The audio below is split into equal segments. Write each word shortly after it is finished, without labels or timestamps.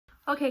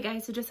Okay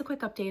guys, so just a quick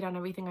update on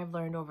everything I've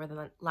learned over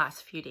the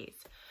last few days.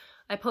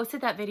 I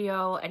posted that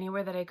video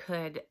anywhere that I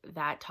could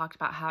that talked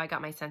about how I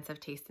got my sense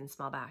of taste and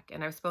smell back,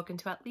 and I've spoken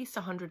to at least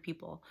 100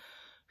 people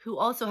who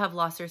also have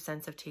lost their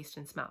sense of taste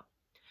and smell.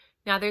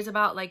 Now there's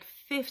about like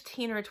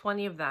 15 or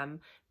 20 of them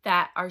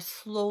that are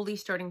slowly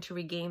starting to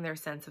regain their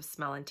sense of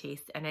smell and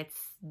taste, and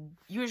it's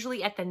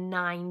usually at the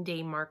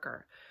 9-day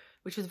marker,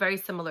 which is very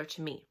similar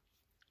to me.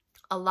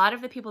 A lot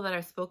of the people that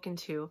I've spoken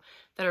to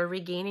that are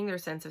regaining their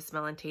sense of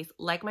smell and taste,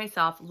 like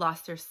myself,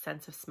 lost their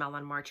sense of smell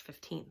on March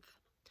 15th.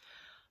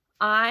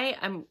 I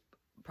am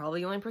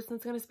probably the only person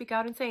that's going to speak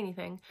out and say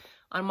anything.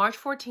 On March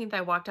 14th,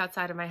 I walked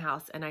outside of my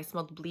house and I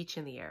smelled bleach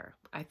in the air.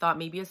 I thought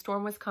maybe a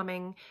storm was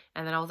coming,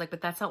 and then I was like,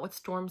 but that's not what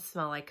storms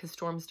smell like, because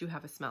storms do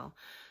have a smell.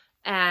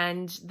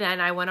 And then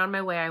I went on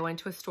my way. I went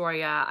to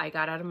Astoria. I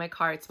got out of my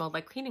car. It smelled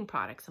like cleaning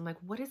products. I'm like,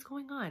 what is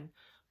going on?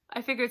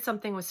 I figured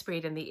something was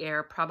sprayed in the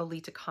air, probably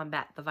to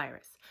combat the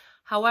virus.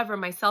 However,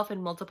 myself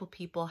and multiple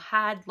people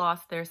had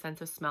lost their sense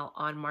of smell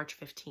on March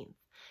 15th.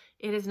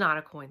 It is not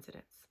a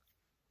coincidence.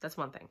 That's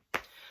one thing.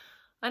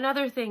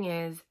 Another thing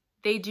is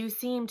they do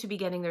seem to be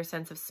getting their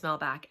sense of smell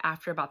back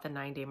after about the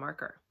 9-day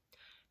marker.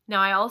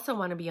 Now, I also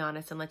want to be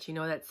honest and let you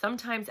know that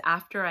sometimes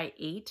after I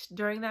ate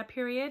during that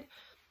period,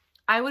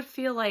 I would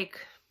feel like,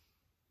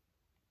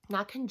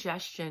 not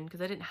congestion,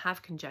 because I didn't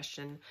have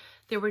congestion.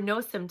 There were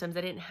no symptoms.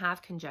 I didn't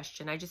have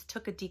congestion. I just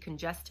took a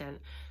decongestant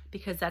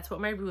because that's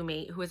what my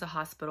roommate, who is a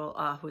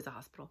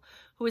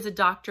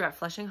doctor at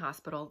Flushing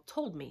Hospital,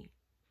 told me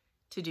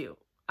to do.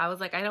 I was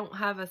like, I don't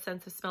have a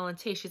sense of smell and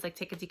taste. She's like,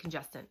 take a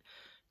decongestant.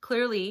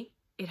 Clearly,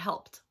 it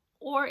helped.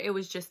 Or it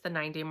was just the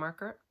 9-day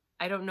marker.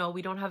 I don't know.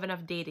 We don't have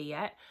enough data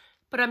yet.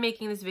 But I'm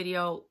making this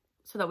video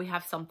so that we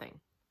have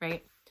something,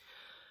 right?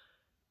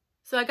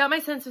 So I got my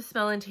sense of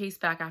smell and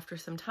taste back after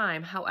some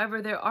time.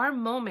 However, there are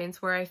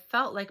moments where I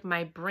felt like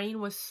my brain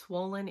was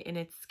swollen in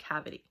its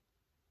cavity.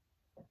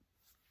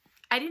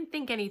 I didn't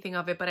think anything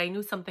of it, but I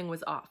knew something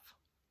was off.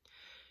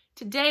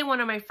 Today, one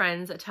of my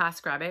friends, a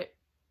TaskRabbit,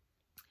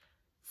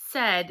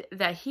 said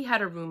that he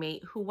had a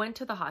roommate who went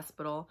to the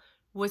hospital,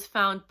 was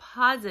found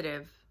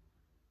positive,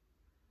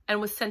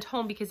 and was sent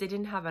home because they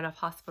didn't have enough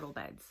hospital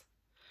beds.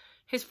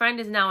 His friend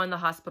is now in the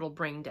hospital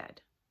brain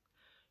dead.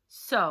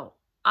 So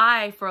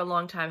I, for a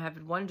long time, have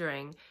been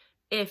wondering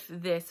if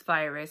this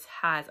virus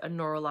has a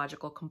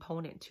neurological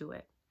component to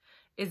it.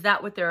 Is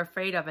that what they're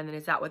afraid of? And then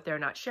is that what they're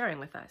not sharing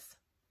with us?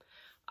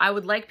 I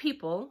would like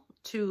people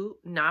to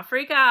not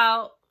freak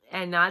out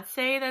and not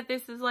say that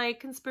this is like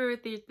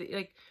conspiracy,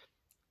 like,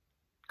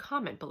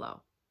 comment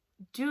below.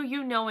 Do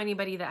you know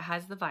anybody that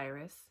has the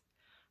virus?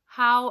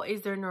 How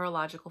is their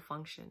neurological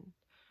function?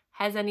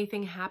 Has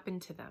anything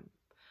happened to them?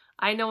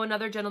 I know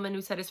another gentleman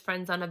who said his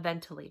friend's on a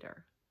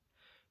ventilator.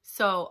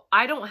 So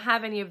I don't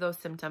have any of those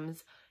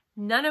symptoms.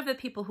 None of the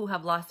people who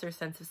have lost their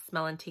sense of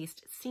smell and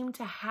taste seem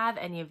to have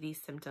any of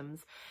these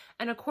symptoms.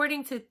 And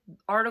according to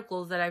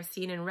articles that I've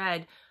seen and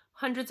read,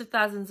 hundreds of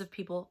thousands of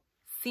people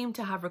seem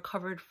to have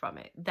recovered from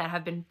it, that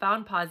have been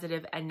found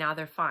positive and now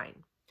they're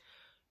fine.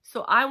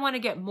 So I want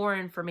to get more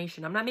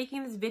information. I'm not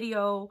making this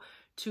video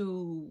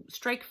to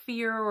strike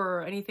fear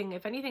or anything.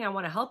 If anything, I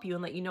want to help you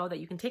and let you know that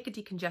you can take a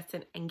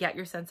decongestant and get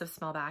your sense of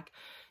smell back.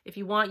 If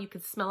you want, you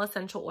could smell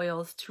essential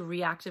oils to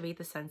reactivate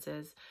the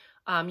senses.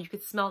 You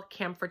could smell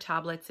camphor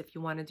tablets if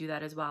you want to do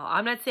that as well.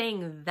 I'm not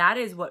saying that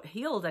is what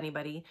heals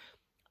anybody.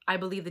 I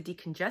believe the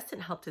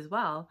decongestant helped as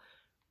well,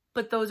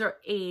 but those are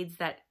aids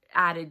that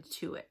added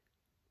to it,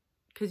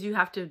 because you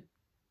have to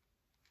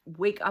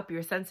wake up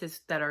your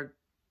senses that are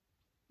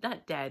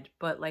not dead,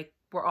 but like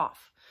we're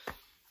off.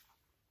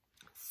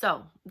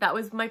 So that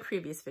was my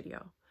previous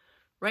video.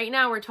 Right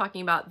now we're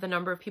talking about the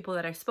number of people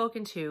that I've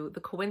spoken to,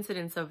 the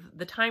coincidence of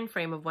the time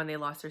frame of when they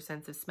lost their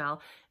sense of smell,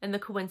 and the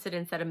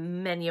coincidence that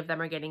many of them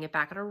are getting it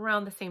back at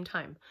around the same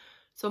time.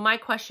 So my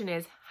question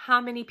is, how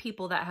many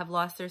people that have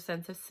lost their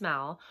sense of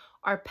smell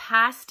are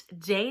past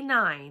day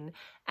 9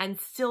 and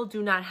still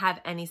do not have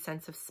any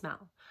sense of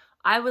smell?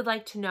 I would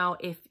like to know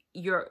if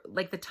you're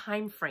like the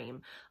time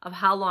frame of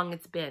how long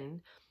it's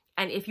been,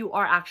 and if you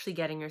are actually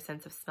getting your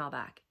sense of smell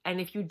back, and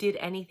if you did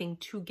anything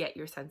to get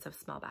your sense of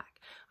smell back.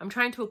 I'm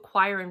trying to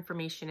acquire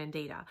information and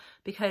data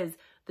because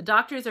the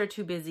doctors are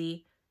too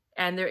busy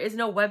and there is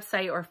no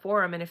website or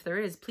forum. And if there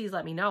is, please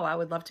let me know. I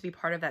would love to be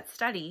part of that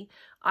study.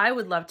 I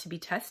would love to be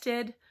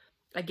tested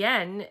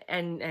again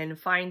and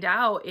find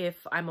out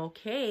if I'm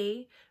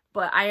okay.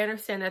 But I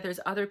understand that there's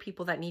other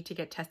people that need to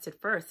get tested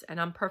first,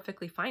 and I'm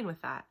perfectly fine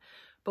with that.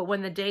 But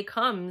when the day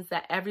comes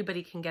that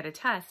everybody can get a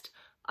test,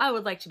 I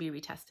would like to be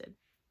retested.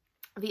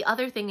 The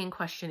other thing in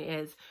question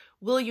is,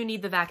 will you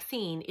need the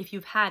vaccine if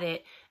you've had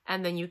it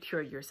and then you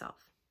cured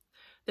yourself?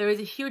 There is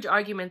a huge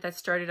argument that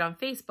started on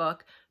Facebook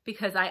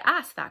because I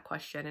asked that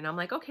question, and I'm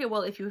like, okay,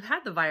 well, if you've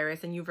had the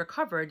virus and you've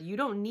recovered, you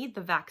don't need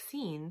the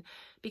vaccine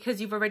because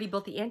you've already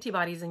built the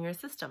antibodies in your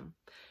system.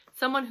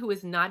 Someone who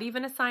is not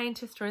even a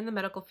scientist or in the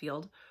medical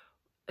field,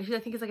 I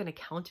think is like an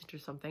accountant or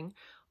something,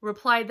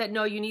 replied that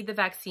no, you need the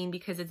vaccine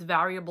because it's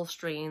variable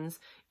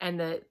strains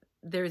and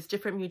there's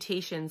different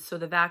mutations, so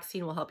the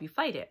vaccine will help you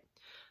fight it.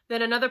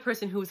 Then another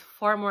person who's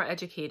far more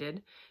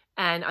educated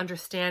and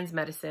understands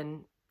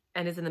medicine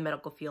and is in the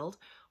medical field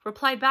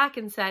replied back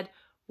and said,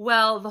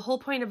 well, the whole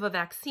point of a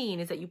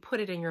vaccine is that you put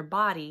it in your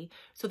body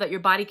so that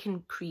your body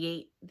can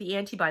create the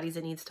antibodies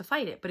it needs to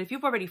fight it. But if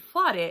you've already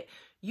fought it,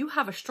 you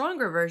have a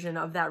stronger version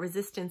of that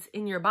resistance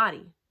in your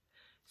body.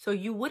 So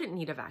you wouldn't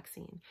need a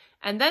vaccine.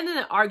 And then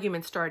the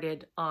argument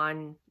started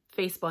on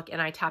Facebook,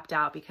 and I tapped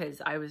out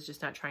because I was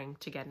just not trying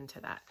to get into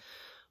that.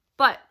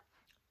 But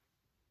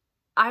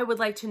I would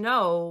like to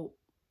know,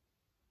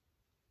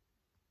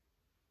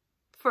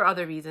 for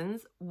other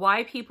reasons,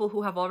 why people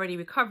who have already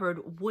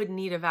recovered would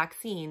need a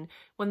vaccine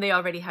when they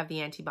already have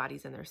the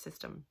antibodies in their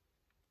system.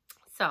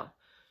 So,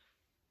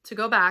 to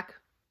go back,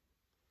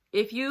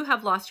 if you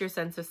have lost your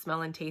sense of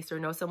smell and taste or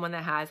know someone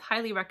that has,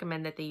 highly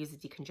recommend that they use a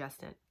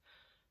decongestant.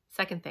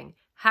 Second thing,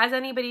 has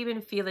anybody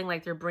been feeling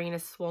like their brain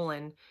is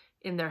swollen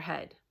in their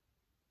head?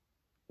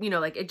 You know,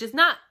 like it just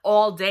not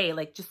all day,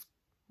 like just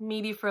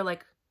maybe for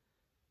like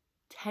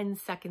 10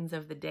 seconds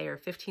of the day or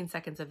 15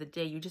 seconds of the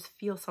day, you just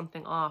feel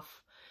something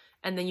off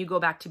and then you go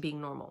back to being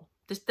normal.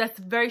 That's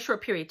a very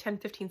short period, 10,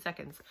 15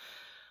 seconds.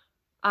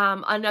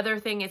 Another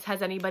thing is,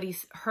 has anybody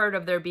heard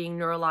of there being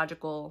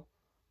neurological,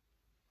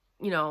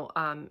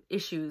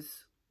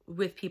 issues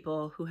with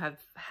people who have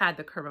had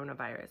the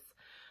coronavirus?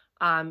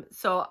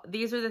 So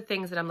these are the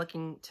things that I'm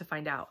looking to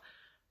find out.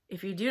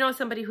 If you do know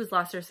somebody who's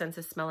lost their sense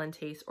of smell and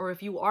taste, or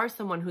if you are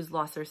someone who's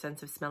lost their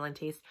sense of smell and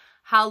taste,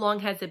 how long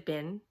has it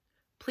been?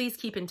 Please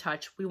keep in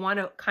touch. We want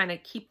to kind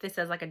of keep this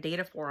as like a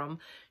data forum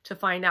to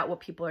find out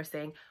what people are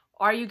saying.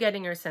 Are you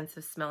getting your sense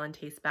of smell and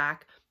taste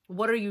back?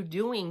 What are you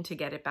doing to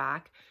get it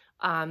back?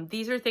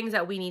 These are things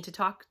that we need to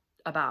talk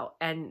about,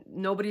 and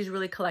nobody's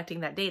really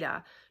collecting that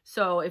data.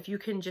 So if you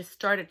can just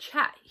start a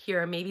chat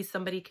here, maybe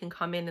somebody can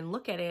come in and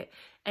look at it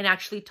and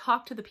actually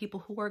talk to the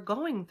people who are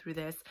going through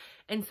this,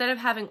 instead of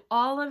having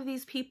all of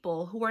these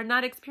people who are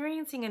not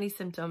experiencing any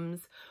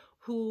symptoms,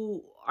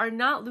 who are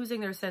not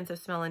losing their sense of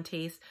smell and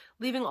taste,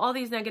 leaving all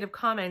these negative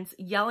comments,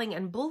 yelling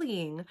and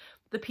bullying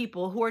the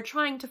people who are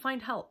trying to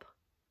find help.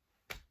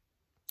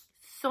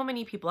 So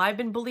many people. I've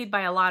been bullied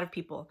by a lot of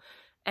people,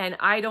 and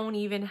I don't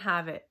even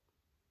have it.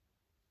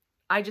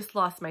 I just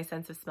lost my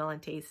sense of smell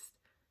and taste.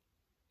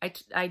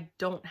 I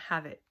don't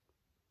have it.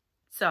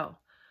 So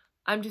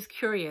I'm just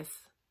curious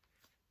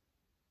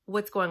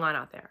what's going on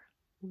out there.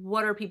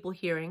 What are people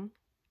hearing?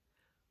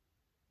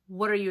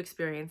 What are you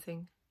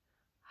experiencing?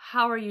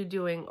 How are you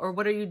doing, or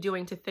what are you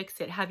doing to fix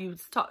it? Have you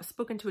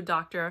spoken to a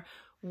doctor?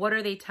 What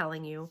are they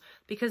telling you?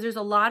 Because there's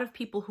a lot of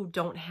people who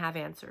don't have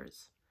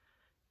answers.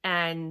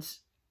 And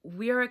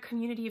we are a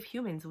community of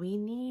humans. We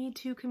need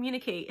to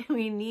communicate.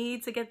 We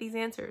need to get these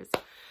answers.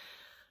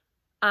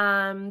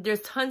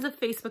 There's tons of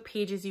Facebook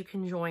pages you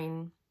can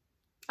join.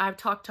 I've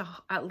talked to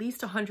at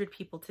least 100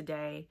 people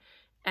today,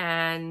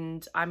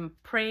 and I'm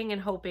praying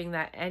and hoping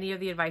that any of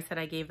the advice that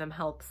I gave them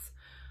helps.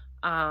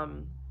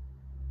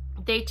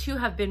 They too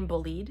have been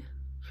bullied.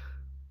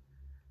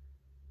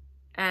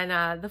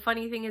 And the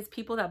funny thing is,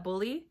 people that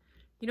bully,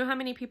 you know how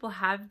many people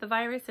have the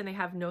virus and they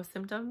have no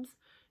symptoms?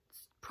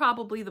 It's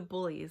probably the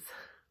bullies.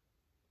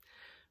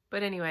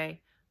 But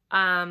anyway,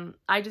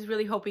 I just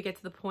really hope we get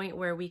to the point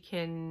where we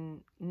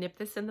can nip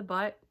this in the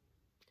butt,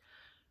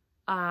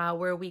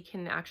 where we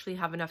can actually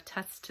have enough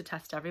tests to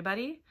test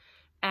everybody,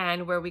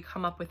 and where we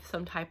come up with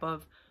some type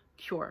of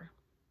cure.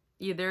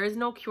 There is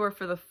no cure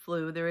for the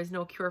flu. There is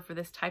no cure for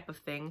this type of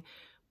thing,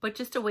 but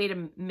just a way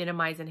to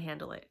minimize and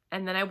handle it.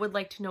 And then I would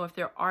like to know if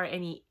there are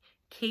any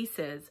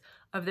cases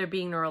of there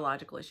being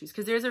neurological issues,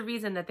 because there's a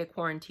reason that they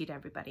quarantined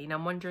everybody, and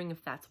I'm wondering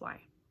if that's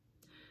why.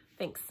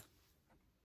 Thanks.